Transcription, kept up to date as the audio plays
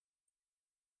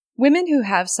Women who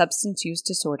have substance use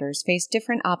disorders face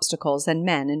different obstacles than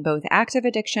men in both active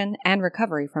addiction and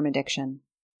recovery from addiction.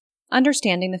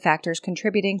 Understanding the factors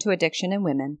contributing to addiction in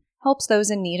women helps those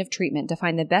in need of treatment to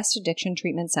find the best addiction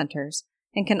treatment centers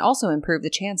and can also improve the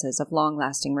chances of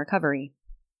long-lasting recovery.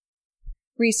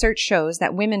 Research shows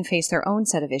that women face their own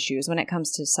set of issues when it comes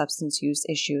to substance use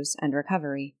issues and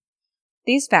recovery.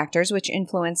 These factors, which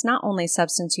influence not only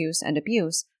substance use and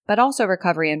abuse, but also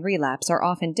recovery and relapse, are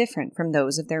often different from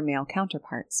those of their male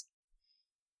counterparts.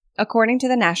 According to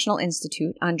the National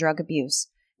Institute on Drug Abuse,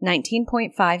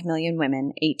 19.5 million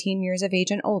women 18 years of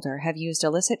age and older have used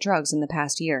illicit drugs in the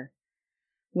past year.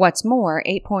 What's more,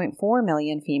 8.4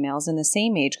 million females in the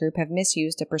same age group have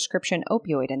misused a prescription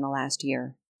opioid in the last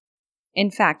year.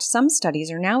 In fact, some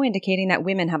studies are now indicating that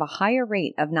women have a higher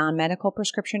rate of non-medical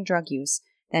prescription drug use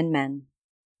than men.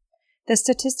 The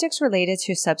statistics related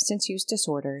to substance use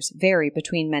disorders vary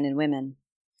between men and women.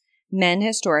 Men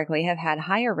historically have had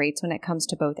higher rates when it comes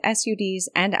to both SUDs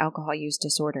and alcohol use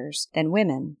disorders than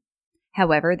women.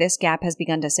 However, this gap has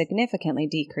begun to significantly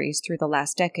decrease through the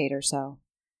last decade or so.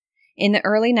 In the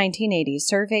early 1980s,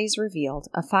 surveys revealed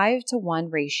a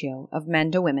 5-to-1 ratio of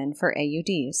men to women for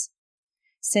AUDs.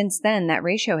 Since then, that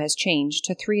ratio has changed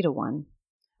to 3-to-1,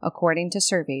 according to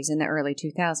surveys in the early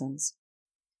 2000s.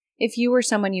 If you or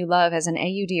someone you love has an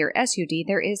AUD or SUD,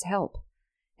 there is help.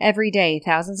 Every day,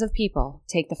 thousands of people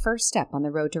take the first step on the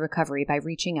road to recovery by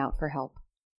reaching out for help.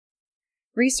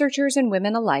 Researchers and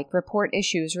women alike report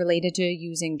issues related to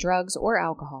using drugs or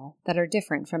alcohol that are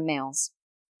different from males.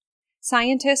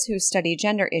 Scientists who study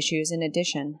gender issues in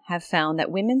addition have found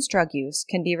that women's drug use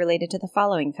can be related to the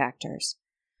following factors: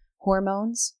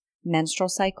 hormones, menstrual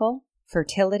cycle,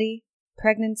 fertility,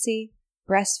 pregnancy,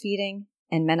 breastfeeding,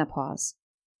 and menopause.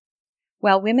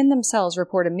 While women themselves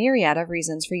report a myriad of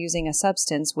reasons for using a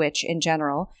substance which, in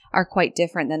general, are quite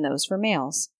different than those for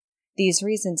males. These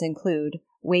reasons include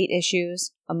weight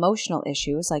issues, emotional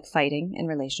issues like fighting in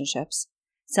relationships,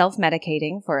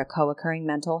 self-medicating for a co-occurring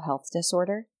mental health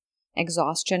disorder,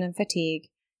 exhaustion and fatigue,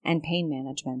 and pain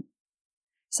management.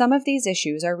 Some of these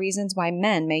issues are reasons why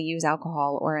men may use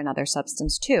alcohol or another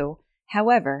substance too.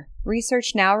 However,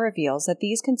 research now reveals that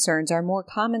these concerns are more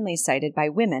commonly cited by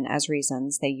women as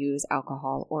reasons they use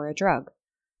alcohol or a drug.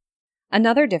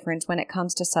 Another difference when it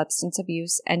comes to substance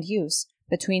abuse and use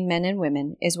between men and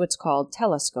women is what's called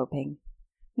telescoping.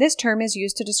 This term is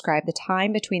used to describe the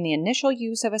time between the initial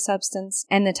use of a substance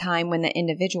and the time when the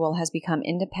individual has become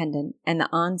independent and the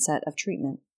onset of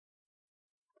treatment.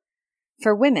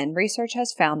 For women, research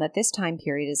has found that this time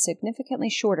period is significantly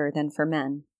shorter than for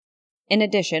men. In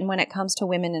addition, when it comes to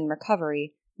women in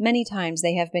recovery, many times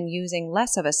they have been using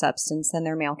less of a substance than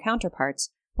their male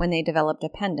counterparts when they develop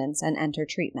dependence and enter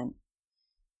treatment.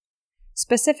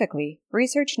 Specifically,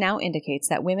 research now indicates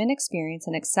that women experience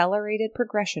an accelerated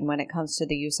progression when it comes to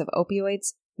the use of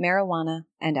opioids, marijuana,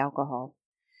 and alcohol.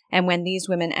 And when these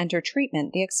women enter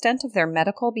treatment, the extent of their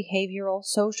medical, behavioral,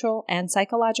 social, and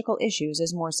psychological issues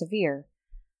is more severe.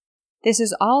 This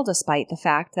is all despite the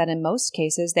fact that in most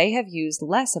cases they have used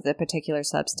less of the particular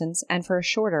substance and for a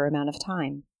shorter amount of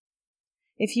time.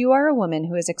 If you are a woman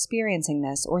who is experiencing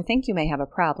this or think you may have a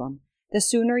problem, the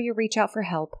sooner you reach out for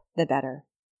help, the better.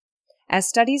 As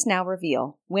studies now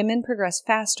reveal, women progress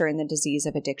faster in the disease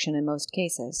of addiction in most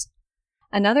cases.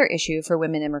 Another issue for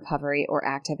women in recovery or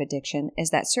active addiction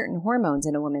is that certain hormones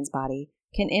in a woman's body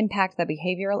can impact the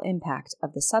behavioral impact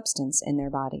of the substance in their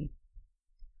body.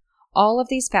 All of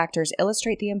these factors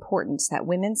illustrate the importance that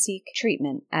women seek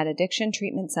treatment at addiction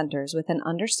treatment centers with an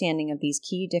understanding of these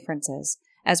key differences,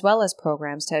 as well as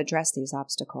programs to address these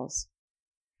obstacles.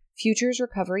 Futures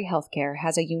Recovery Healthcare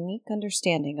has a unique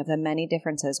understanding of the many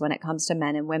differences when it comes to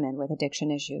men and women with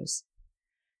addiction issues.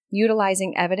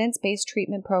 Utilizing evidence-based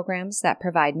treatment programs that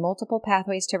provide multiple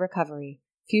pathways to recovery,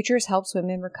 Futures helps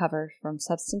women recover from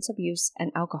substance abuse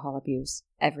and alcohol abuse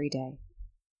every day.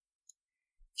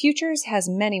 Futures has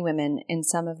many women in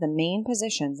some of the main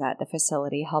positions at the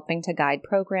facility helping to guide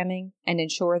programming and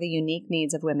ensure the unique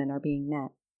needs of women are being met.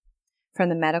 From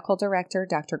the medical director,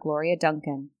 Dr. Gloria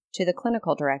Duncan, to the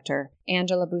clinical director,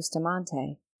 Angela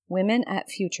Bustamante, women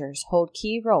at Futures hold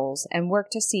key roles and work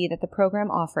to see that the program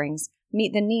offerings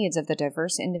meet the needs of the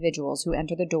diverse individuals who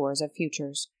enter the doors of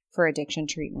Futures for addiction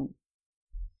treatment.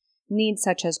 Needs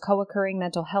such as co-occurring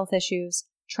mental health issues,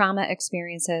 trauma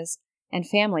experiences, and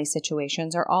family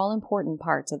situations are all important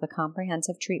parts of the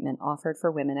comprehensive treatment offered for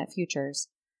women at Futures.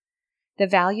 The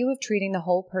value of treating the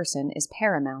whole person is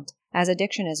paramount, as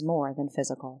addiction is more than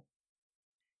physical.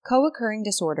 Co-occurring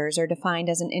disorders are defined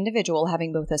as an individual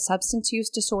having both a substance use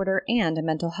disorder and a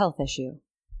mental health issue.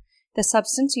 The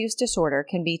substance use disorder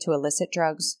can be to illicit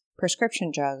drugs,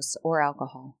 prescription drugs, or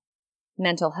alcohol.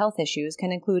 Mental health issues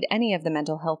can include any of the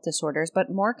mental health disorders,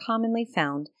 but more commonly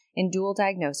found in dual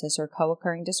diagnosis or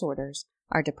co-occurring disorders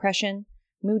are depression,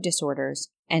 mood disorders,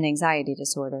 and anxiety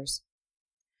disorders.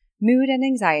 Mood and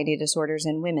anxiety disorders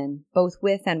in women, both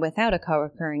with and without a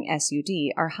co-occurring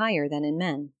SUD, are higher than in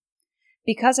men.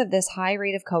 Because of this high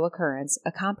rate of co-occurrence,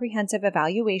 a comprehensive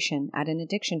evaluation at an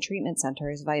addiction treatment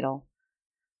center is vital.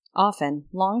 Often,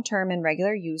 long-term and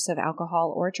regular use of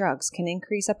alcohol or drugs can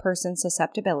increase a person's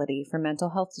susceptibility for mental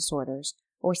health disorders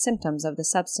or symptoms of the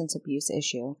substance abuse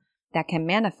issue that can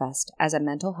manifest as a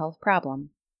mental health problem.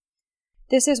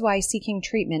 This is why seeking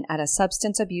treatment at a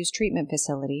substance abuse treatment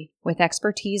facility with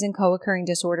expertise in co-occurring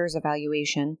disorders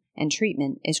evaluation and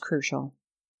treatment is crucial.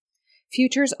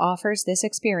 Futures offers this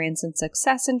experience and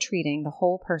success in treating the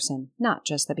whole person, not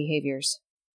just the behaviors.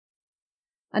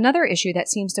 Another issue that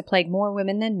seems to plague more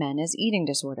women than men is eating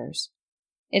disorders.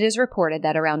 It is reported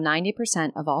that around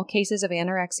 90% of all cases of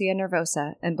anorexia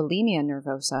nervosa and bulimia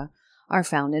nervosa are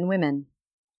found in women.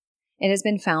 It has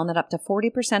been found that up to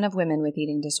 40% of women with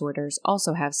eating disorders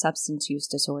also have substance use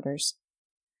disorders.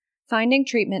 Finding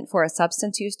treatment for a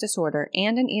substance use disorder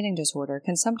and an eating disorder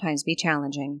can sometimes be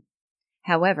challenging.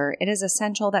 However, it is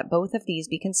essential that both of these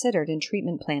be considered in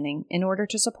treatment planning in order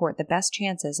to support the best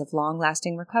chances of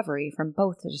long-lasting recovery from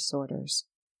both disorders.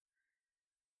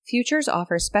 Futures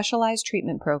offers specialized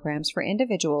treatment programs for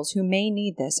individuals who may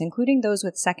need this, including those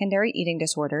with secondary eating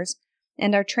disorders,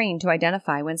 and are trained to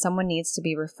identify when someone needs to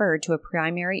be referred to a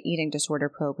primary eating disorder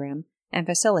program and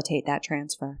facilitate that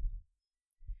transfer.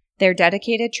 Their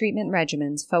dedicated treatment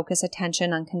regimens focus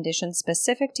attention on conditions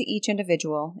specific to each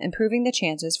individual, improving the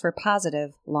chances for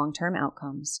positive, long-term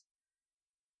outcomes.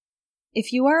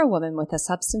 If you are a woman with a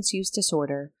substance use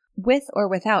disorder, with or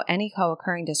without any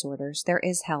co-occurring disorders, there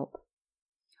is help.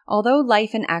 Although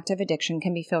life in active addiction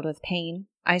can be filled with pain,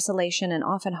 isolation, and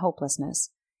often hopelessness,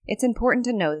 it's important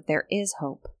to know that there is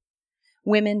hope.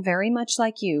 Women very much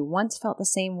like you once felt the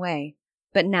same way,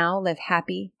 but now live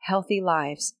happy, healthy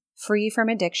lives, free from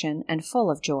addiction and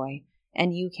full of joy,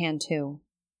 and you can too.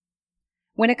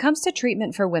 When it comes to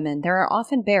treatment for women, there are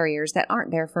often barriers that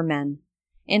aren't there for men.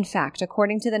 In fact,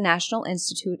 according to the National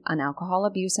Institute on Alcohol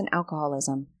Abuse and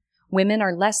Alcoholism, women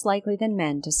are less likely than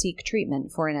men to seek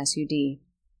treatment for an SUD.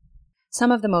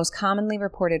 Some of the most commonly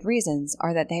reported reasons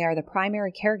are that they are the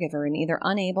primary caregiver and either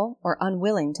unable or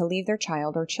unwilling to leave their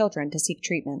child or children to seek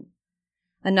treatment.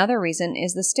 Another reason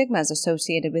is the stigmas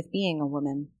associated with being a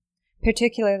woman,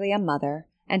 particularly a mother,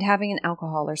 and having an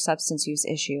alcohol or substance use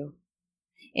issue.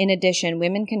 In addition,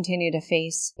 women continue to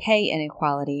face pay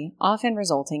inequality, often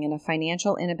resulting in a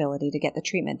financial inability to get the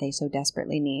treatment they so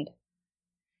desperately need.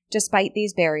 Despite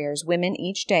these barriers, women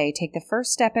each day take the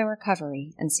first step in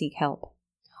recovery and seek help.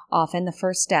 Often the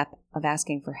first step of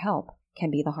asking for help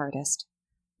can be the hardest.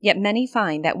 Yet many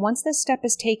find that once this step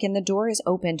is taken, the door is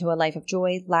open to a life of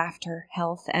joy, laughter,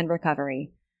 health, and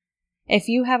recovery. If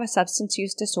you have a substance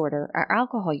use disorder or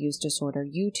alcohol use disorder,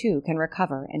 you too can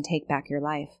recover and take back your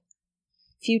life.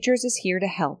 Futures is here to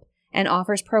help and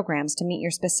offers programs to meet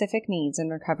your specific needs in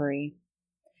recovery.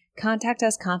 Contact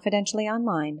us confidentially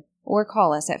online or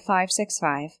call us at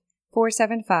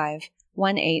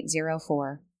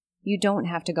 565-475-1804. You don't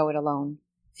have to go it alone.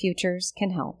 Futures can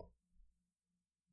help.